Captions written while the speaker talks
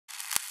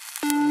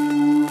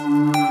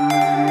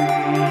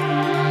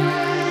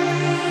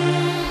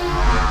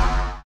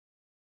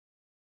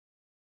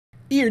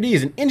ERD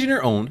is an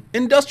engineer-owned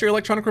industrial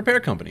electronic repair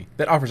company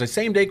that offers a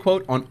same-day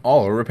quote on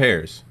all our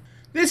repairs.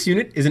 This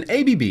unit is an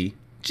ABB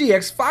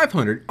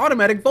GX500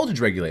 Automatic voltage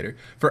regulator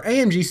for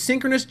AMG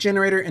Synchronous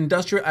Generator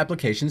Industrial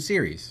Application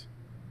Series.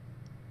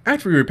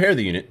 After we repair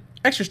the unit,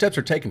 extra steps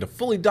are taken to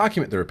fully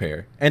document the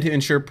repair and to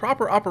ensure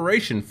proper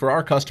operation for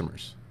our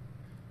customers.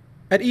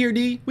 At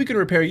ERD, we can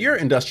repair your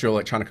industrial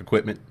electronic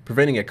equipment,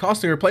 preventing a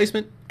costly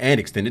replacement and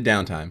extended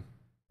downtime.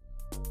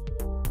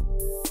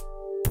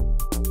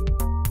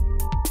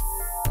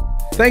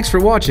 Thanks for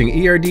watching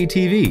ERD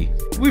TV.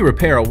 We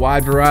repair a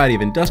wide variety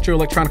of industrial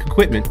electronic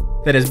equipment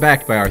that is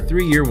backed by our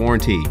 3-year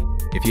warranty.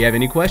 If you have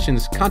any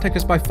questions, contact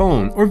us by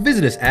phone or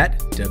visit us at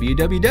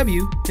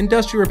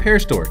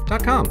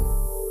www.industrialrepairstore.com.